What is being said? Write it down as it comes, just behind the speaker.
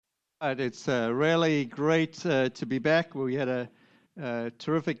It's really great to be back. We had a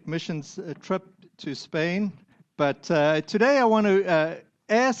terrific missions trip to Spain. But today I want to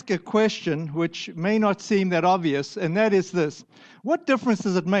ask a question which may not seem that obvious, and that is this. What difference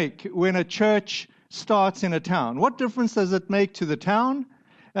does it make when a church starts in a town? What difference does it make to the town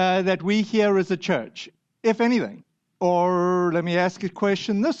that we here as a church, if anything? Or let me ask a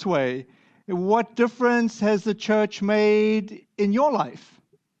question this way. What difference has the church made in your life,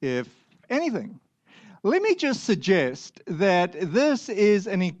 if anything? Let me just suggest that this is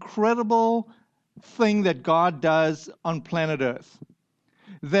an incredible thing that God does on planet Earth.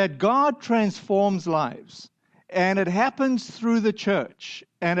 That God transforms lives. And it happens through the church.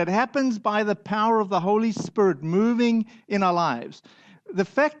 And it happens by the power of the Holy Spirit moving in our lives. The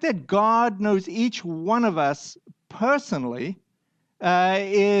fact that God knows each one of us personally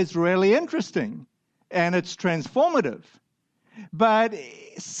is really interesting. And it's transformative. But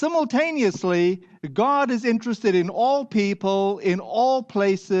simultaneously, God is interested in all people, in all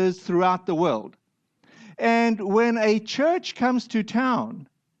places throughout the world. And when a church comes to town,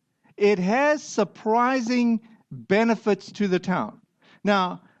 it has surprising benefits to the town.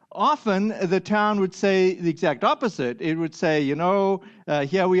 Now, often the town would say the exact opposite. It would say,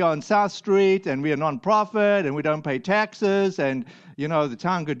 here we are on South Street, and we're a non-profit, and we don't pay taxes, and, the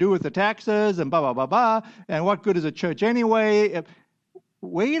town could do with the taxes, and blah, blah, blah, blah, and what good is a church anyway?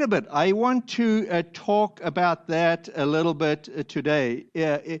 Wait a bit. I want to talk about that a little bit today.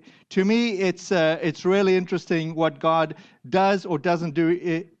 To me, it's really interesting what God does or doesn't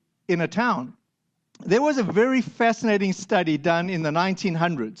do in a town. There was a very fascinating study done in the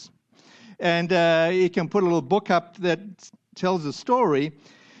 1900s. And you can put a little book up that tells the story.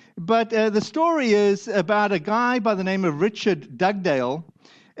 But the story is about a guy by the name of Richard Dugdale.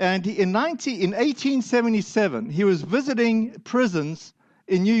 And in 1877, he was visiting prisons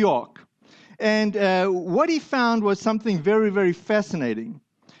in New York. And what he found was something very, very fascinating.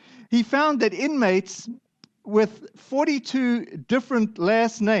 He found that inmates with 42 different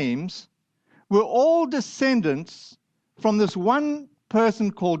last names were all descendants from this one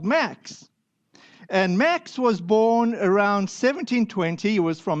person called Max. And Max was born around 1720. He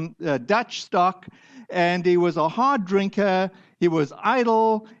was from Dutch stock, and he was a hard drinker. He was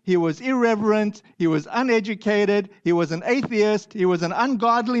idle. He was irreverent. He was uneducated. He was an atheist. He was an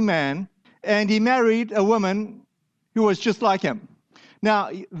ungodly man. And he married a woman who was just like him.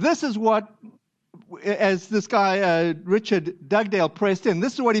 Now, this is what, as this guy, Richard Dugdale, pressed in,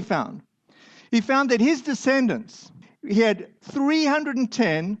 this is what he found. He found that his descendants, he had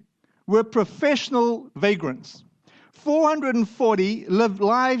 310 were professional vagrants. 440 lived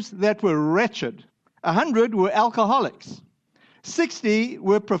lives that were wretched. 100 were alcoholics. 60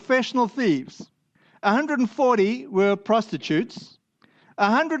 were professional thieves. 140 were prostitutes.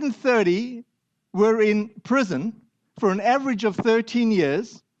 130 were in prison for an average of 13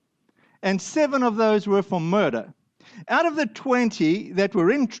 years. And 7 of those were for murder. Out of the 20 that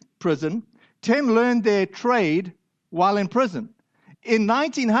were in prison, 10 learned their trade while in prison. In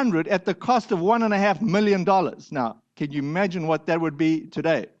 1900, at the cost of $1.5 million. Now, can you imagine what that would be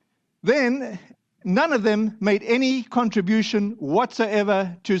today? Then, none of them made any contribution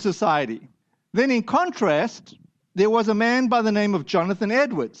whatsoever to society. Then, in contrast, there was a man by the name of Jonathan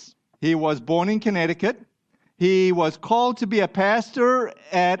Edwards. He was born in Connecticut. He was called to be a pastor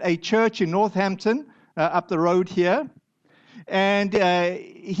at a church in Northampton, up the road here. And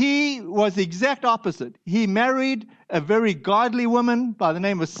he was the exact opposite. He married a very godly woman by the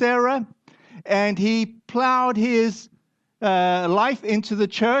name of Sarah, and he plowed his life into the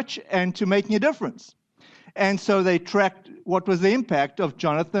church and to making a difference. And so they tracked what was the impact of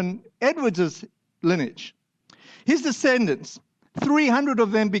Jonathan Edwards' lineage. His descendants, 300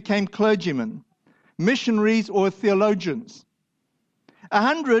 of them became clergymen, missionaries, or theologians.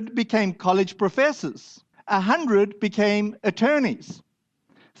 100 became college professors. 100 became attorneys.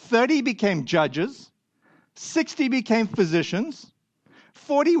 30 became judges. 60 became physicians.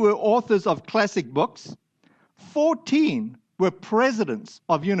 40 were authors of classic books. 14 were presidents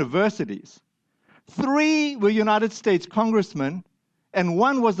of universities. 3 were United States congressmen. And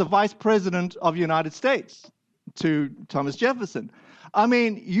 1 was the vice president of the United States to Thomas Jefferson. I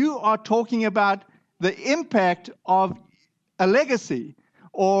mean, you are talking about the impact of a legacy,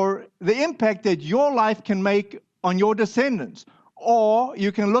 or the impact that your life can make on your descendants. Or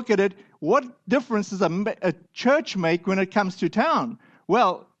you can look at it, what difference does a church make when it comes to town?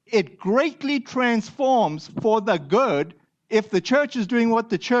 Well, it greatly transforms for the good, if the church is doing what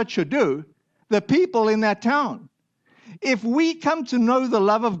the church should do, the people in that town. If we come to know the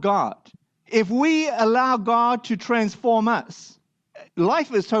love of God, if we allow God to transform us,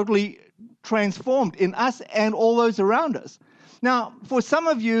 life is totally transformed in us and all those around us. Now, for some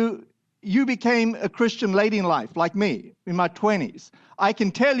of you, you became a Christian late in life, like me, in my 20s. I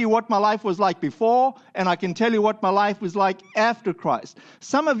can tell you what my life was like before, and I can tell you what my life was like after Christ.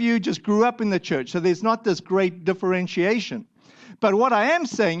 Some of you just grew up in the church, so there's not this great differentiation. But what I am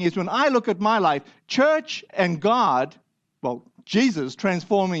saying is when I look at my life, church and God, well, Jesus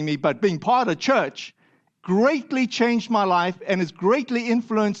transforming me, but being part of church, greatly changed my life and has greatly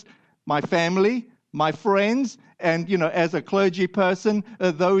influenced my family, my friends, and, as a clergy person,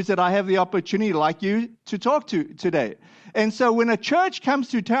 those that I have the opportunity, like you, to talk to today. And so when a church comes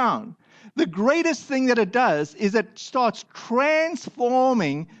to town, the greatest thing that it does is it starts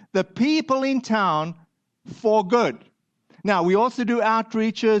transforming the people in town for good. Now, we also do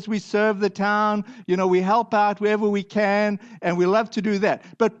outreaches, we serve the town, we help out wherever we can, and we love to do that.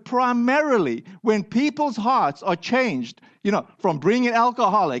 But primarily, when people's hearts are changed, from being an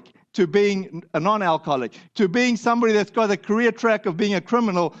alcoholic to being a non-alcoholic, to being somebody that's got a career track of being a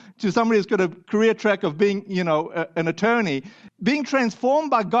criminal, to somebody that's got a career track of being, an attorney, being transformed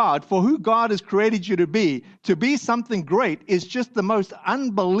by God for who God has created you to be something great is just the most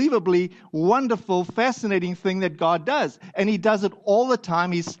unbelievably wonderful, fascinating thing that God does. And He does it all the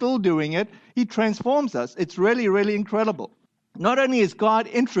time. He's still doing it. He transforms us. It's really, really incredible. Not only is God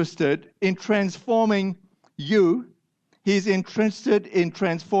interested in transforming you, He's interested in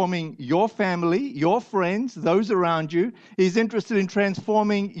transforming your family, your friends, those around you. He's interested in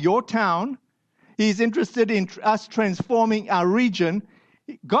transforming your town. He's interested in us transforming our region.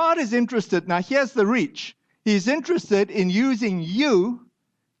 God is interested. Now, here's the reach. He's interested in using you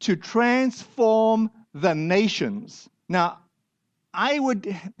to transform the nations. Now, I would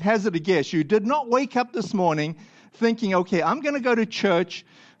hazard a guess. You did not wake up this morning thinking, okay, I'm going to go to church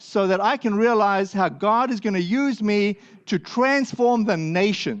so that I can realize how God is going to use me to transform the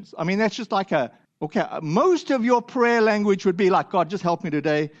nations. I mean, that's just like most of your prayer language would be like, God, just help me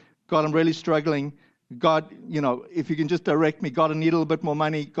today. God, I'm really struggling. God, if you can just direct me. God, I need a little bit more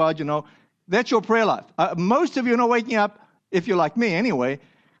money. God, that's your prayer life. Most of you are not waking up, if you're like me anyway,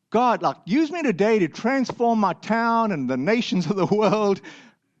 God, use me today to transform my town and the nations of the world.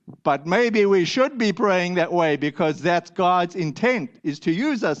 But maybe we should be praying that way because that's God's intent, is to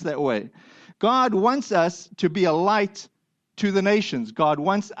use us that way. God wants us to be a light to the nations. God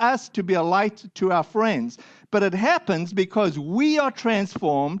wants us to be a light to our friends. But it happens because we are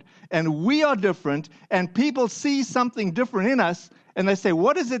transformed and we are different, and people see something different in us and they say,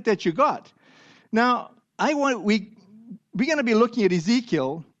 what is it that you got? Now, we're going to be looking at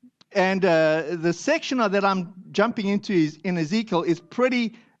Ezekiel, and the section that I'm jumping into in Ezekiel is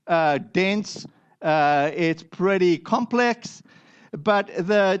pretty dense, it's pretty complex, but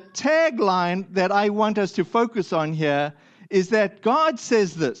the tagline that I want us to focus on here is that God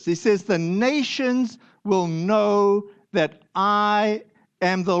says this. He says, the nations will know that I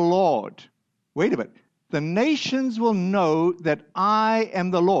am the Lord. Wait a minute. The nations will know that I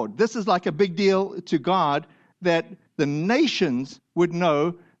am the Lord. This is like a big deal to God, that the nations would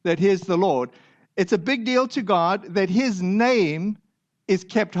know that He's the Lord. It's a big deal to God that His name is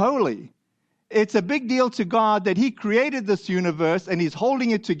kept holy. It's a big deal to God that He created this universe and He's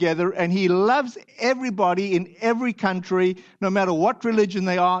holding it together, and He loves everybody in every country, no matter what religion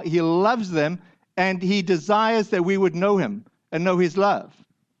they are. He loves them, and He desires that we would know Him and know His love.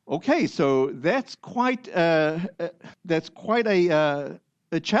 Okay, so that's quite a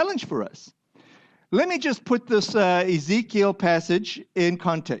challenge for us. Let me just put this Ezekiel passage in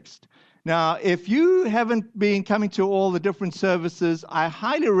context. Now, if you haven't been coming to all the different services, I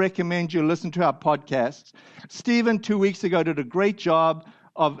highly recommend you listen to our podcasts. Stephen, 2 weeks ago, did a great job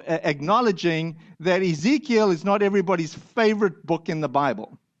of acknowledging that Ezekiel is not everybody's favorite book in the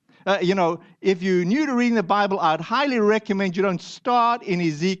Bible. If you're new to reading the Bible, I'd highly recommend you don't start in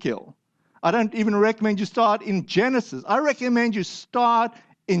Ezekiel. I don't even recommend you start in Genesis. I recommend you start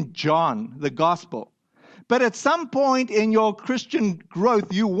in John, the Gospel. But at some point in your Christian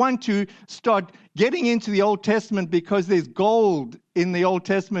growth, you want to start getting into the Old Testament because there's gold in the Old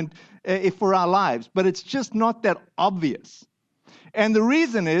Testament for our lives. But it's just not that obvious. And the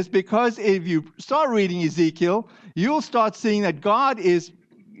reason is because if you start reading Ezekiel, you'll start seeing that God is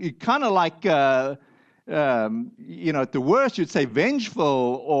kind of like, at the worst, you'd say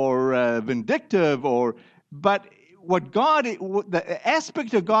vengeful or vindictive, but the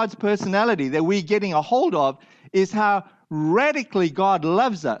aspect of God's personality that we're getting a hold of is how radically God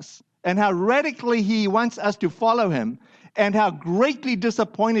loves us and how radically He wants us to follow Him and how greatly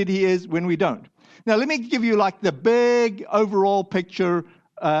disappointed He is when we don't. Now, let me give you the big overall picture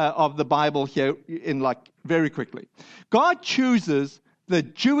of the Bible here very quickly. God chooses the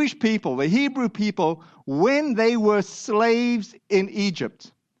Jewish people, the Hebrew people, when they were slaves in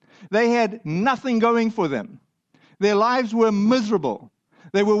Egypt. They had nothing going for them. Their lives were miserable.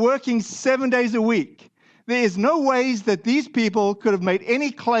 They were working 7 days a week. There is no ways that these people could have made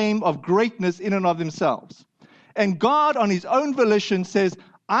any claim of greatness in and of themselves. And God, on his own volition, says,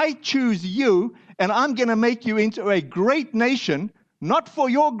 I choose you, and I'm going to make you into a great nation, not for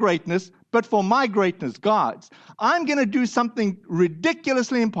your greatness, but for my greatness, God's. I'm going to do something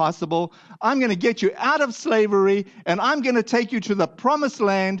ridiculously impossible. I'm going to get you out of slavery, and I'm going to take you to the promised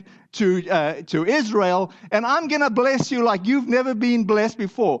land, to Israel, and I'm going to bless you like you've never been blessed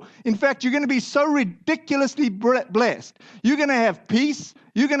before. In fact, you're going to be so ridiculously blessed. You're going to have peace.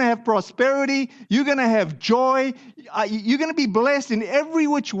 You're going to have prosperity. You're going to have joy. You're going to be blessed in every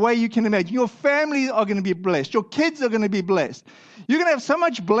which way you can imagine. Your families are going to be blessed. Your kids are going to be blessed. You're going to have so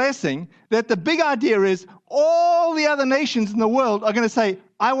much blessing that the big idea is all the other nations in the world are going to say,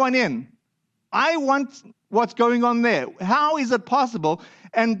 I want in. I want what's going on there. How is it possible?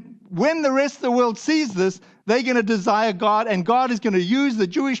 And when the rest of the world sees this, they're going to desire God, and God is going to use the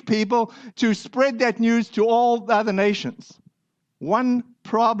Jewish people to spread that news to all the other nations. One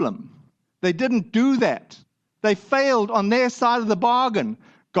problem. They didn't do that. They failed on their side of the bargain.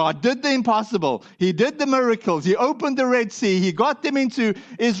 God did the impossible. He did the miracles. He opened the Red Sea. He got them into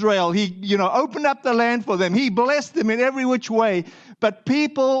Israel. He, opened up the land for them. He blessed them in every which way. But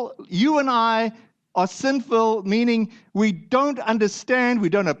people, you and I, are sinful, meaning we don't understand, we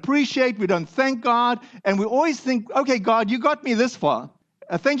don't appreciate, we don't thank God, and we always think, okay, God, you got me this far.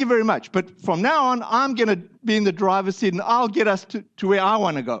 Thank you very much. But from now on, I'm going to be in the driver's seat, and I'll get us to where I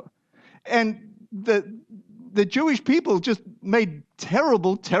want to go. And the Jewish people just made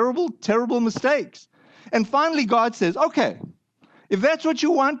terrible, terrible, terrible mistakes. And finally, God says, okay, if that's what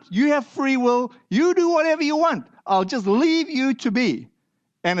you want, you have free will, you do whatever you want. I'll just leave you to be.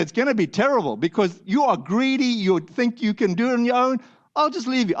 And it's going to be terrible because you are greedy. You think you can do it on your own. I'll just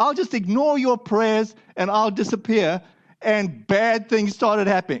leave you. I'll just ignore your prayers and I'll disappear. And bad things started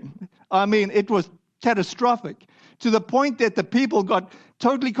happening. I mean, it was catastrophic to the point that the people got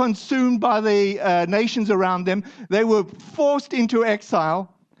totally consumed by the nations around them. They were forced into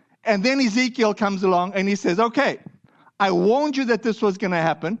exile. And then Ezekiel comes along and he says, okay, I warned you that this was going to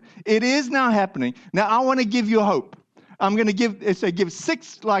happen. It is now happening. Now I want to give you hope. I'm going to give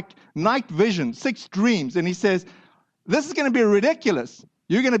 6 night visions, 6 dreams. And he says, this is going to be ridiculous.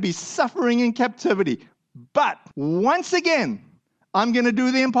 You're going to be suffering in captivity. But once again, I'm going to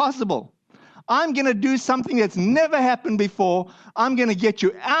do the impossible. I'm going to do something that's never happened before. I'm going to get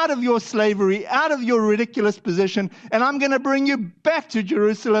you out of your slavery, out of your ridiculous position, and I'm going to bring you back to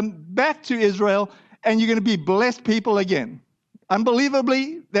Jerusalem, back to Israel, and you're going to be blessed people again.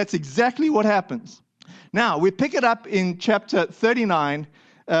 Unbelievably, that's exactly what happens. Now, we pick it up in chapter 39,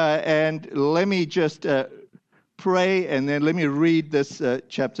 and let me just pray, and then let me read this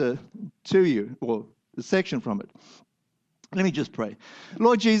chapter to you, or the section from it. Let me just pray.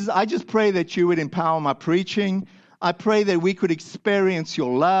 Lord Jesus, I just pray that you would empower my preaching. I pray that we could experience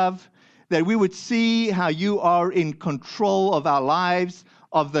your love, that we would see how you are in control of our lives,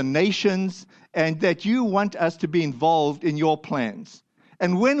 of the nations, and that you want us to be involved in your plans.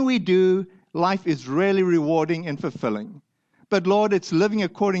 And when we do, life is really rewarding and fulfilling. But Lord, it's living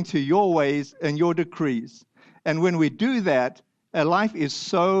according to your ways and your decrees. And when we do that, life is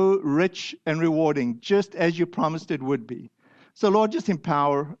so rich and rewarding, just as you promised it would be. So Lord, just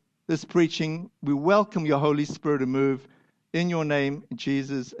empower this preaching. We welcome your Holy Spirit to move. In your name,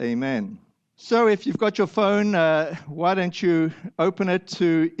 Jesus, amen. So if you've got your phone, why don't you open it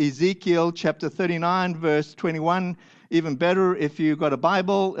to Ezekiel chapter 39, verse 21. Even better, if you've got a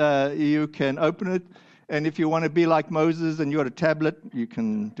Bible, you can open it. And if you want to be like Moses and you've got a tablet, you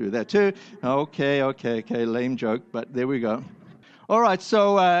can do that too. Okay, lame joke, but there we go. All right,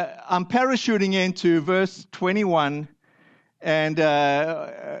 so I'm parachuting into verse 21. And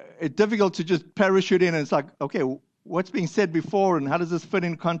it's difficult to just parachute in. And it's like, okay, what's being said before and how does this fit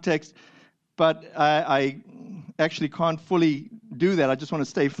in context? But I actually can't fully do that. I just want to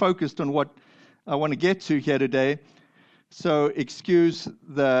stay focused on what I want to get to here today. So excuse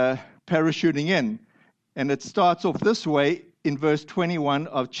the parachuting in. And it starts off this way in verse 21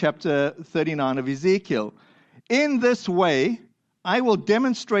 of chapter 39 of Ezekiel. In this way, I will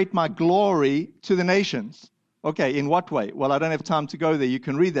demonstrate my glory to the nations. Okay, in what way? Well, I don't have time to go there. You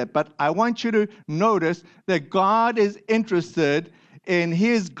can read that. But I want you to notice that God is interested in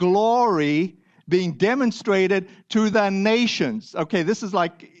his glory being demonstrated to the nations. Okay, this is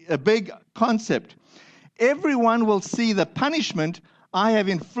like a big concept. Everyone will see the punishment I have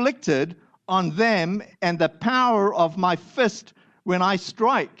inflicted on them, and the power of my fist when I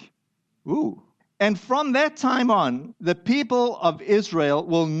strike. Ooh. And from that time on, the people of Israel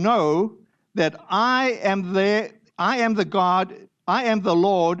will know that I am the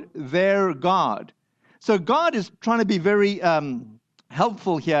Lord, their God. So God is trying to be very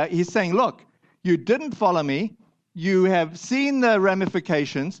helpful here. He's saying, look, you didn't follow me. You have seen the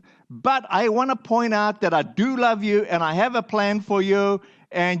ramifications, but I want to point out that I do love you and I have a plan for you,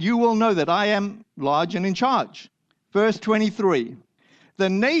 and you will know that I am large and in charge. Verse 23. The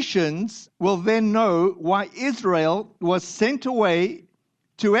nations will then know why Israel was sent away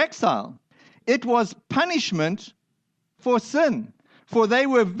to exile. It was punishment for sin, for they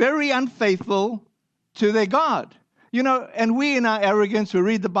were very unfaithful to their God. You know, and we in our arrogance, we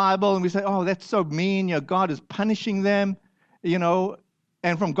read the Bible and we say, oh, that's so mean. You know, God is punishing them, you know.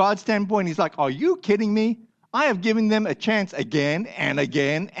 And from God's standpoint, he's like, are you kidding me? I have given them a chance again and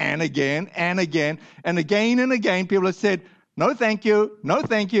again and again and again and again and again. People have said, no, thank you. No,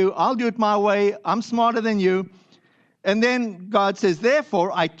 thank you. I'll do it my way. I'm smarter than you. And then God says,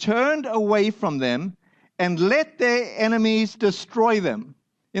 therefore, I turned away from them and let their enemies destroy them.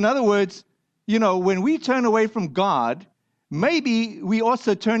 In other words, you know, when we turn away from God, maybe we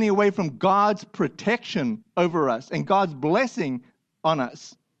also turning away from God's protection over us and God's blessing on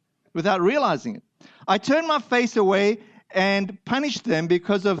us without realizing it. I turned my face away and punished them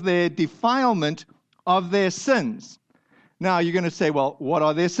because of their defilement of their sins. Now, you're going to say, well, what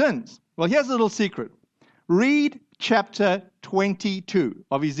are their sins? Well, here's a little secret. Read chapter 22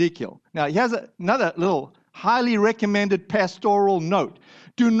 of Ezekiel. Now, here's another little highly recommended pastoral note.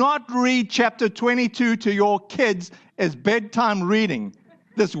 Do not read chapter 22 to your kids as bedtime reading.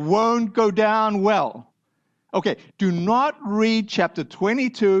 This won't go down well. Okay, do not read chapter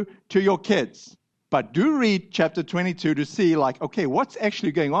 22 to your kids, but do read chapter 22 to see, like, okay, what's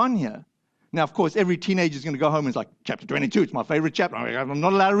actually going on here? Now, of course, every teenager is going to go home and it's like, chapter 22, it's my favorite chapter. I'm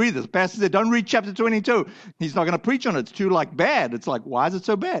not allowed to read this. The pastor said, don't read chapter 22. He's not going to preach on it. It's too, bad. It's like, why is it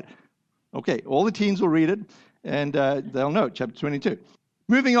so bad? Okay, all the teens will read it, and they'll know chapter 22.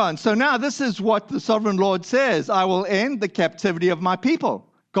 Moving on. So now this is what the sovereign Lord says. I will end the captivity of my people.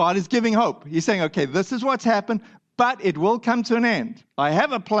 God is giving hope. He's saying, okay, this is what's happened, but it will come to an end. I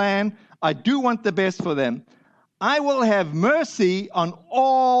have a plan. I do want the best for them. I will have mercy on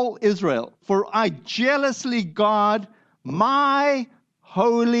all Israel, for I jealously guard my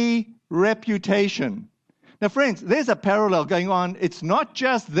holy reputation. Now, friends, there's a parallel going on. It's not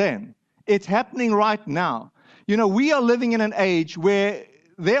just then. It's happening right now. You know, we are living in an age where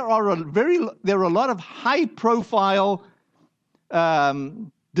there are a lot of high-profile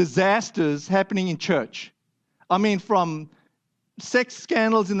disasters happening in church. I mean, from sex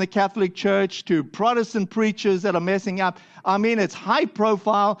scandals in the Catholic Church to Protestant preachers that are messing up. I mean, it's high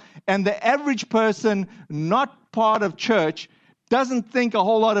profile, and the average person not part of church doesn't think a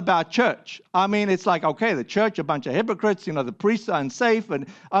whole lot about church. I mean, it's like, okay, the church, a bunch of hypocrites, you know, the priests are unsafe, and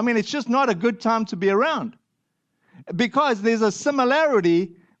I mean, it's just not a good time to be around. Because there's a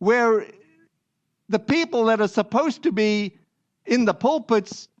similarity where the people that are supposed to be in the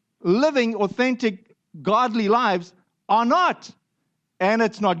pulpits living authentic, godly lives are not. And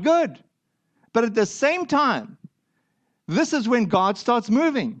it's not good. But at the same time, this is when God starts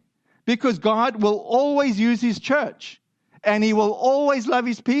moving. Because God will always use his church. And he will always love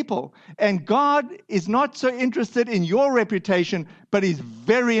his people. And God is not so interested in your reputation, but he's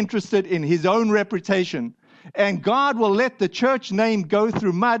very interested in his own reputation. And God will let the church name go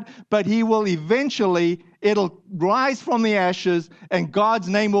through mud, but he will eventually, it'll rise from the ashes, and God's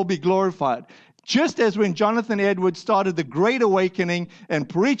name will be glorified. Just as when Jonathan Edwards started the Great Awakening and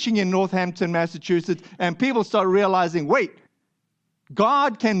preaching in Northampton, Massachusetts, and people started realizing, wait,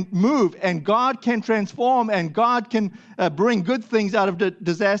 God can move and God can transform and God can bring good things out of the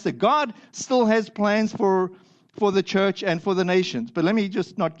disaster. God still has plans for the church and for the nations. But let me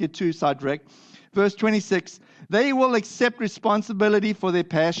just not get too sidetracked. Verse 26, they will accept responsibility for their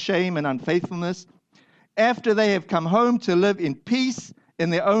past shame and unfaithfulness after they have come home to live in peace in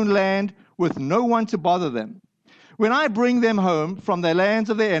their own land with no one to bother them. When I bring them home from the lands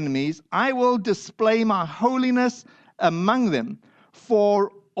of their enemies, I will display my holiness among them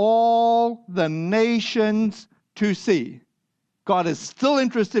for all the nations to see. God is still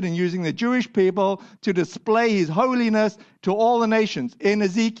interested in using the Jewish people to display his holiness to all the nations in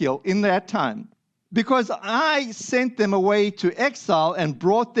Ezekiel in that time. Because I sent them away to exile and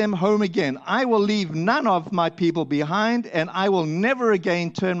brought them home again. I will leave none of my people behind, and I will never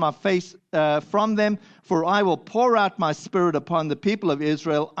again turn my face from them, for I will pour out my spirit upon the people of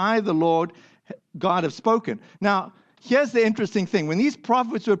Israel. I, the Lord God, have spoken. Now, here's the interesting thing. When these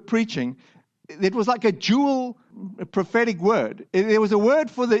prophets were preaching, it was like a jewel a prophetic word. There was a word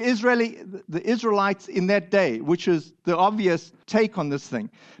for the Israelites in that day, which is the obvious take on this thing.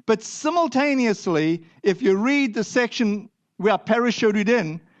 But simultaneously, if you read the section where parachuted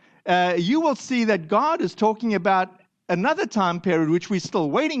in, you will see that God is talking about another time period which we're still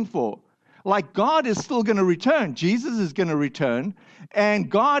waiting for. Like God is still going to return. Jesus is going to return. And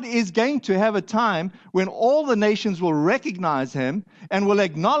God is going to have a time when all the nations will recognize him and will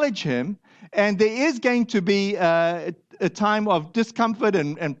acknowledge him. And there is going to be a time of discomfort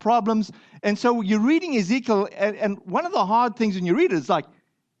and problems. And so you're reading Ezekiel, and one of the hard things when you read it is like,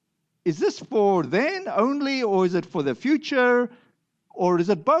 is this for then only, or is it for the future, or is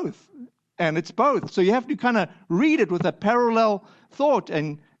it both? And it's both. So you have to kind of read it with a parallel thought,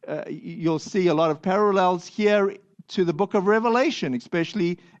 and you'll see a lot of parallels here to the book of Revelation,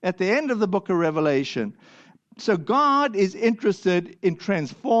 especially at the end of the book of Revelation. So God is interested in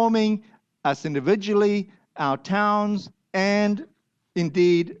transforming us individually, our towns, and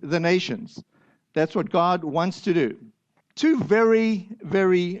indeed the nations. That's what God wants to do. Two very,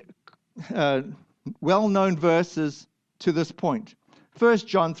 very well-known verses to this point. 1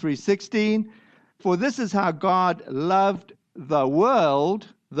 John 3:16, for this is how God loved the world,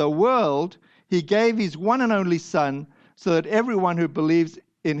 he gave his one and only Son, so that everyone who believes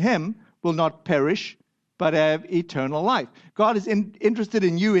in him will not perish, but have eternal life. God is interested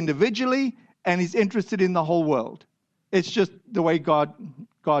in you individually, and he's interested in the whole world. It's just the way God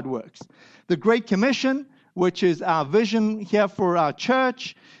works. The Great Commission, which is our vision here for our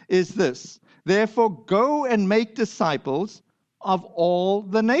church, is this. Therefore, go and make disciples of all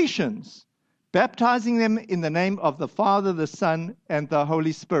the nations, baptizing them in the name of the Father, the Son, and the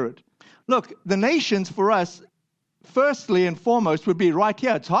Holy Spirit. Look, the nations for us, firstly and foremost, would be right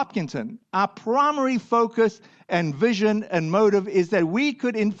here. It's Hopkinton. Our primary focus and vision and motive is that we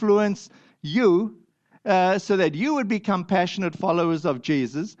could influence you so that you would become passionate followers of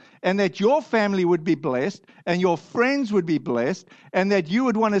Jesus, and that your family would be blessed, and your friends would be blessed, and that you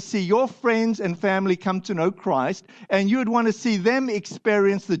would want to see your friends and family come to know Christ, and you would want to see them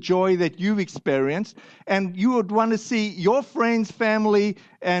experience the joy that you've experienced, and you would want to see your friends, family,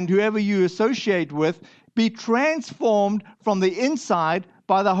 and whoever you associate with be transformed from the inside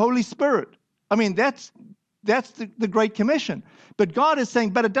by the Holy Spirit. I mean, that's the Great Commission. But God is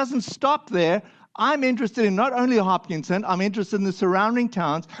saying, but it doesn't stop there. I'm interested in not only Hopkinton, I'm interested in the surrounding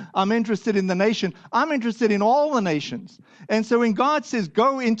towns, I'm interested in the nation, I'm interested in all the nations. And so when God says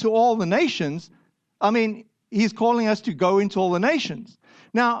go into all the nations, I mean, he's calling us to go into all the nations.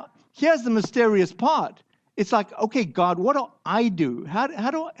 Now, here's the mysterious part. It's like, okay, God, what do I do? How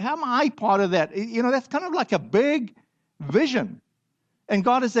am I part of that? You know, that's kind of like a big vision. And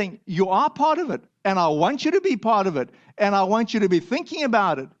God is saying, you are part of it, and I want you to be part of it, and I want you to be thinking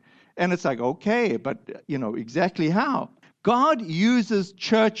about it. And it's like, okay, but, you know, exactly how? God uses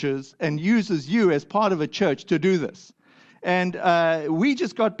churches and uses you as part of a church to do this. And we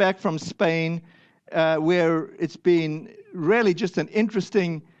just got back from Spain, where it's been really just an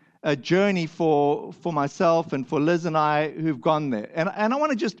interesting journey for myself and for Liz and I who've gone there. And I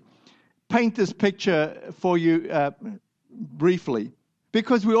want to just paint this picture for you briefly,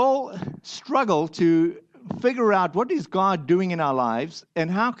 because we all struggle to figure out what is God doing in our lives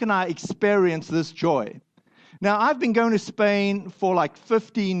and how can I experience this joy. Now, I've been going to Spain for like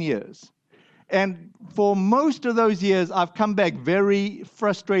 15 years. And for most of those years, I've come back very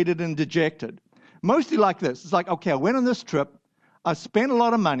frustrated and dejected. Mostly like this. It's like, okay, I went on this trip. I spent a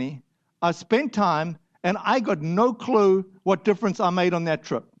lot of money. I spent time. And I got no clue what difference I made on that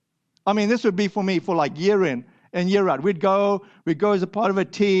trip. I mean, this would be for me for like year in and year out. We'd go as a part of a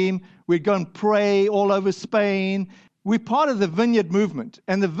team. We'd go and pray all over Spain. We're part of the Vineyard movement.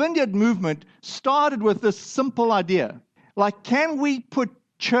 And the Vineyard movement started with this simple idea. Like, can we put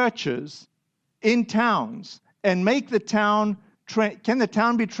churches in towns and make the town, can the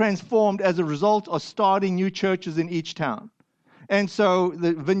town be transformed as a result of starting new churches in each town? And so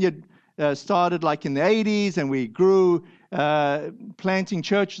the Vineyard started like in the 80s, and we grew planting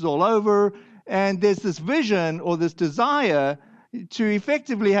churches all over. And there's this vision or this desire to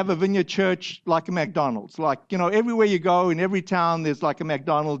effectively have a Vineyard church like a McDonald's. Like, you know, everywhere you go, in every town, there's like a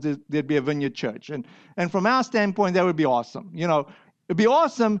McDonald's, there'd be a Vineyard church. And from our standpoint, that would be awesome. You know, it'd be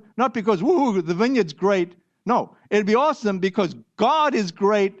awesome, not because, woo, the Vineyard's great. No, it'd be awesome because God is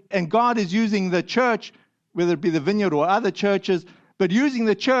great, and God is using the church, whether it be the Vineyard or other churches, but using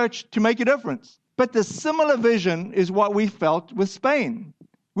the church to make a difference. But the similar vision is what we felt with Spain.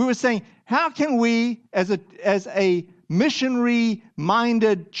 We were saying, how can we, as a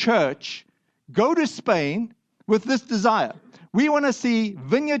missionary-minded church, go to Spain with this desire? We want to see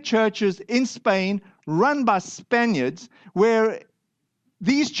Vineyard churches in Spain run by Spaniards, where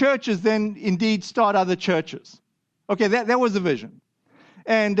these churches then indeed start other churches. Okay, that was the vision.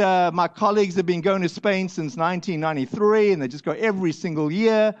 And my colleagues have been going to Spain since 1993, and they just go every single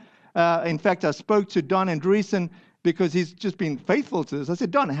year. In fact, I spoke to Don Andreessen because he's just been faithful to this. I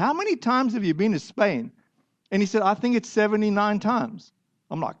said, Don, how many times have you been to Spain? And he said, I think it's 79 times.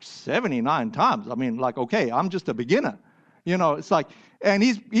 I'm like, 79 times? I mean, like, okay, I'm just a beginner. You know, it's like, and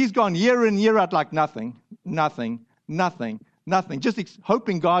he's gone year in, year out like nothing, just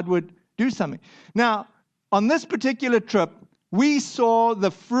hoping God would do something. Now, on this particular trip, we saw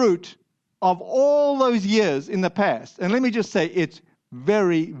the fruit of all those years in the past. And let me just say, it's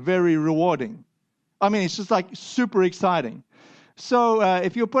very, very rewarding. I mean, it's just like super exciting. So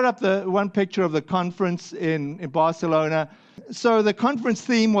if you put up the one picture of the conference in Barcelona. So the conference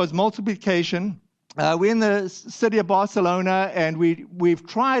theme was multiplication. We're in the city of Barcelona, and we've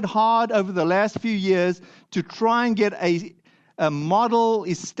tried hard over the last few years to try and get a model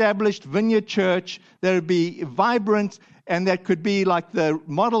established vineyard church that would be vibrant and that could be like the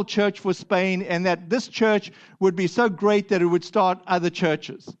model church for Spain, and that this church would be so great that it would start other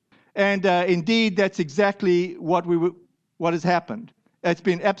churches. And indeed, that's exactly what has happened. It's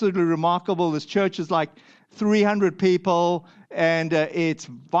been absolutely remarkable. This church is like 300 people, and it's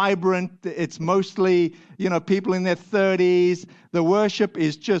vibrant. It's mostly, people in their 30s. The worship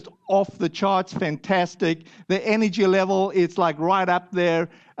is just off the charts, fantastic. The energy level, it's like right up there.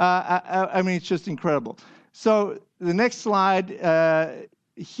 I mean, it's just incredible. So the next slide,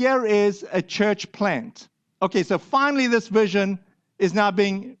 here is a church plant. Okay, so finally this vision is now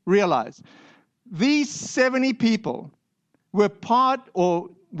being realized. These 70 people were part of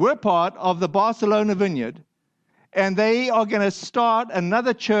the Barcelona vineyard, and they are going to start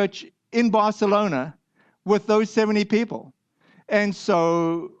another church in Barcelona with those 70 people. And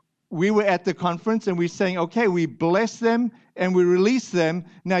so we were at the conference, and we're saying, okay, we bless them and we release them.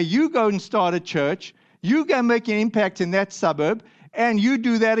 Now you go and start a church. You go make an impact in that suburb, and you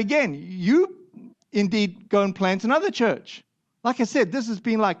do that again. You indeed go and plant another church. Like I said, this has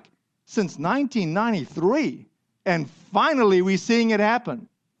been like since 1993, and finally we're seeing it happen.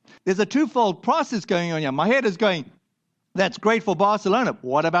 There's a twofold process going on here. My head is going, that's great for Barcelona.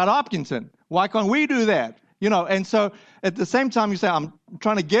 What about Hopkinton? Why can't we do that? And so at the same time you say, I'm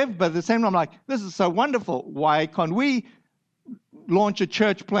trying to give, but at the same time I'm like, this is so wonderful. Why can't we launch a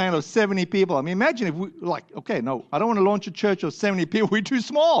church plant of 70 people? I mean, imagine if we okay, no, I don't want to launch a church of 70 people. We're too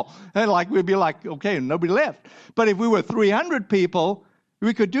small. And we'd be like, okay, nobody left. But if we were 300 people,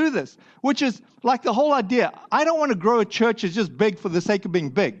 we could do this, which is like the whole idea. I don't want to grow a church that's just big for the sake of being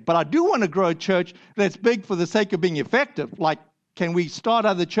big, but I do want to grow a church that's big for the sake of being effective. Like, can we start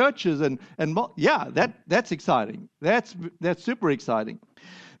other churches? And yeah, that's exciting. That's super exciting.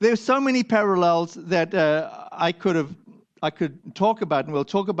 There's so many parallels that I could talk about, and we'll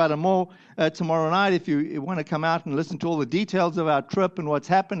talk about it more tomorrow night if you want to come out and listen to all the details of our trip and what's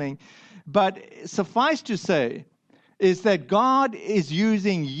happening. But suffice to say is that God is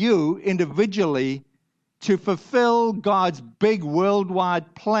using you individually to fulfill God's big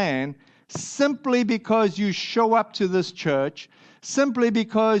worldwide plan simply because you show up to this church, simply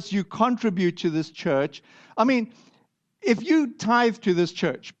because you contribute to this church. I mean, if you tithe to this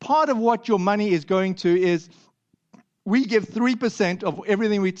church, part of what your money is going to is we give 3% of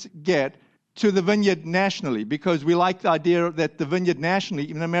everything we get to the vineyard nationally, because we like the idea that the vineyard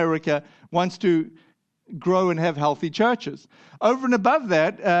nationally in America wants to grow and have healthy churches. Over and above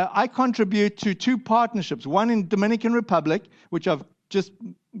that, I contribute to 2 partnerships, one in Dominican Republic, which I've just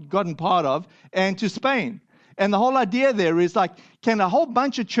gotten part of, and to Spain. And the whole idea there is can a whole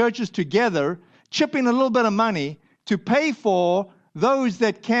bunch of churches together chip in a little bit of money to pay for those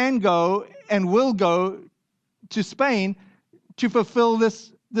that can go and will go to Spain to fulfill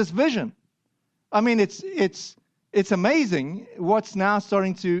this vision. I mean, it's amazing what's now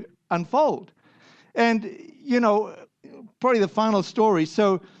starting to unfold. And, probably the final story.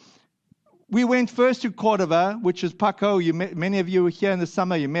 So we went first to Cordova, which is Paco. Many of you were here in the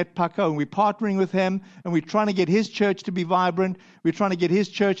summer. You met Paco, and we're partnering with him, and we're trying to get his church to be vibrant. We're trying to get his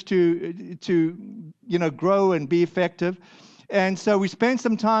church to grow and be effective. And so we spent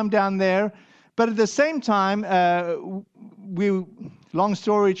some time down there. But at the same time, long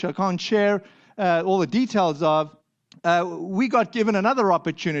story which I can't share all the details of, we got given another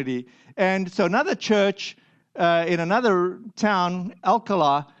opportunity. And so another church in another town,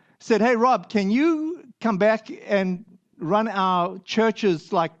 Alcalá, said, hey, Rob, can you come back and run our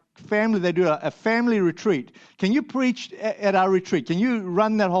churches like family? They do a family retreat. Can you preach at our retreat? Can you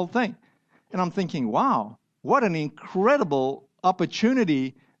run that whole thing? And I'm thinking, wow, what an incredible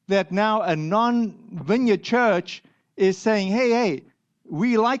opportunity that now a non-vineyard church is saying, hey,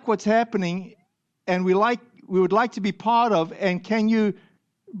 we like what's happening, and we would like to be part of, and can you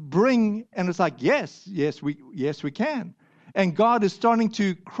bring? And it's like, yes, we can. And God is starting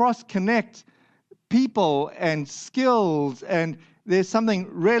to cross-connect people and skills, and there's something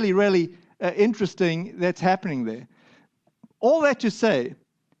really, really interesting that's happening there. All that to say,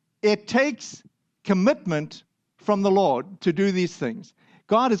 it takes commitment from the Lord to do these things.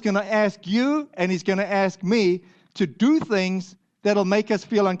 God is going to ask you, and He's going to ask me to do things that'll make us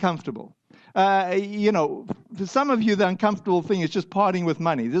feel uncomfortable. For some of you, the uncomfortable thing is just parting with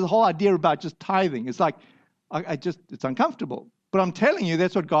money. There's a whole idea about just tithing. It's like, it's uncomfortable. But I'm telling you,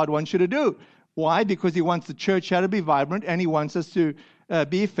 that's what God wants you to do. Why? Because He wants the church here to be vibrant, and He wants us to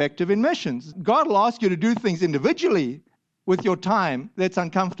be effective in missions. God will ask you to do things individually with your time that's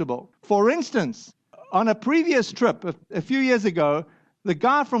uncomfortable. For instance, on a previous trip, a few years ago, the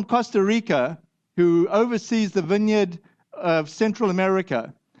guy from Costa Rica who oversees the vineyard of Central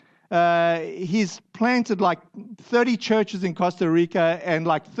America, he's planted like 30 churches in Costa Rica and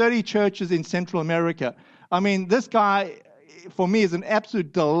like 30 churches in Central America. I mean, this guy, for me, is an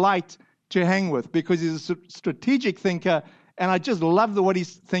absolute delight to hang with because he's a strategic thinker, and I just love what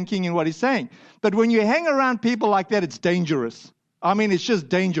he's thinking and what he's saying. But when you hang around people like that, it's dangerous. I mean, it's just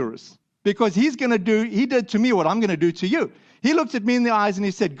dangerous because he did to me what I'm going to do to you. He looked at me in the eyes and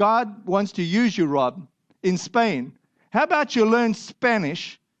he said, God wants to use you, Rob, in Spain. How about you learn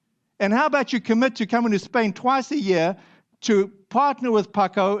Spanish? And how about you commit to coming to Spain twice a year to partner with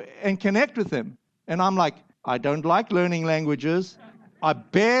Paco and connect with him? And I'm like, I don't like learning languages. I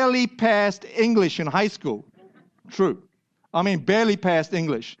barely passed English in high school. True. I mean, barely passed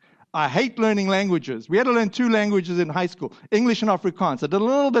English. I hate learning languages. We had to learn 2 languages in high school, English and Afrikaans. I did a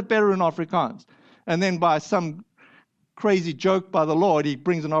little bit better in Afrikaans. And then by some crazy joke by the Lord, He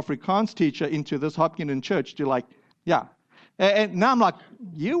brings an Afrikaans teacher into this Hopkinton church to and now I'm like,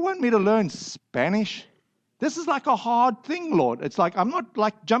 you want me to learn Spanish? This is like a hard thing, Lord. It's like, I'm not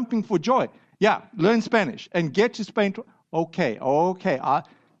like jumping for joy. Yeah, learn Spanish and get to Spain. Okay, I'll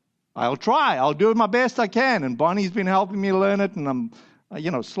try. I'll do my best I can. And Bonnie's been helping me learn it, and I'm,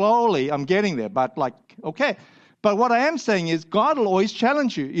 slowly I'm getting there. But okay. But what I am saying is God will always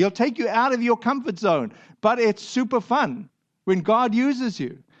challenge you. He'll take you out of your comfort zone. But it's super fun when God uses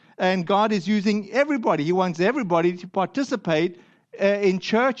you. And God is using everybody. He wants everybody to participate in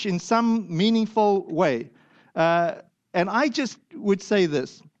church in some meaningful way. And I just would say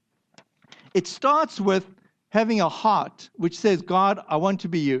this. It starts with having a heart which says, God, I want to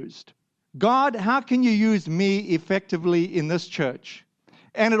be used. God, how can you use me effectively in this church?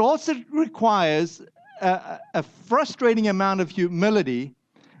 And it also requires a frustrating amount of humility,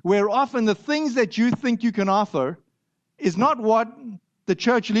 where often the things that you think you can offer is not what the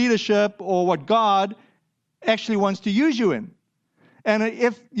church leadership or what God actually wants to use you in. And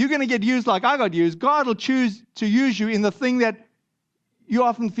if you're going to get used like I got used, God will choose to use you in the thing that you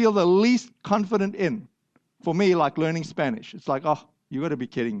often feel the least confident in. For me, like learning Spanish. It's like, oh, you got to be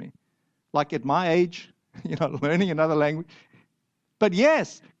kidding me. Like at my age, learning another language. But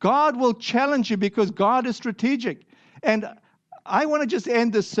yes, God will challenge you because God is strategic. And I want to just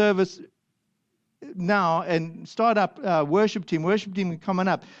end this service now and start up worship team coming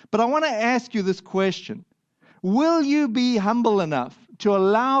up. But I want to ask you this question. Will you be humble enough to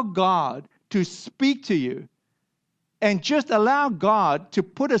allow God to speak to you and just allow God to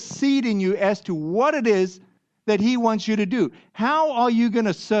put a seed in you as to what it is that He wants you to do? How are you going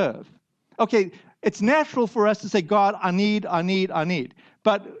to serve? Okay, it's natural for us to say, God, I need.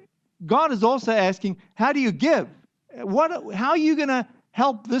 But God is also asking, how do you give? How are you going to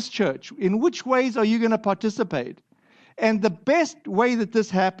help this church? In which ways are you going to participate? And the best way that this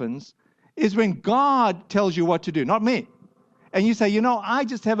happens is when God tells you what to do, not me. And you say, I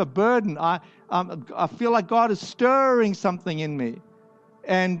just have a burden. I feel like God is stirring something in me.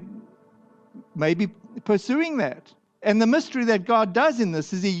 And maybe pursuing that. And the mystery that God does in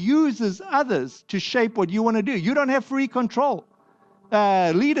this is He uses others to shape what you want to do. You don't have free control.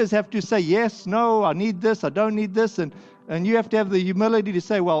 Leaders have to say, yes, no, I need this, I don't need this. And you have to have the humility to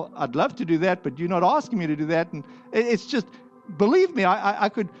say, well, I'd love to do that, but you're not asking me to do that. And it's just, believe me,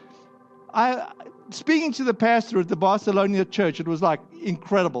 speaking to the pastor at the Barcelona church, it was like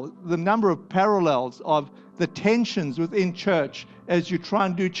incredible. The number of parallels of the tensions within church as you try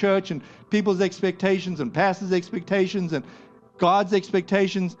and do church, and people's expectations and pastors' expectations and God's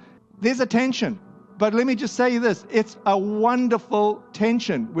expectations. There's a tension. But let me just say this. It's a wonderful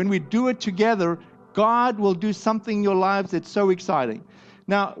tension. When we do it together, God will do something in your lives that's so exciting.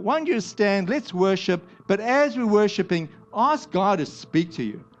 Now, why don't you stand? Let's worship. But as we're worshiping, ask God to speak to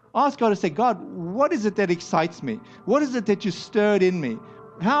you. Ask God to say, God, what is it that excites me? What is it that you stirred in me?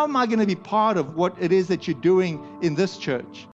 How am I going to be part of what it is that you're doing in this church?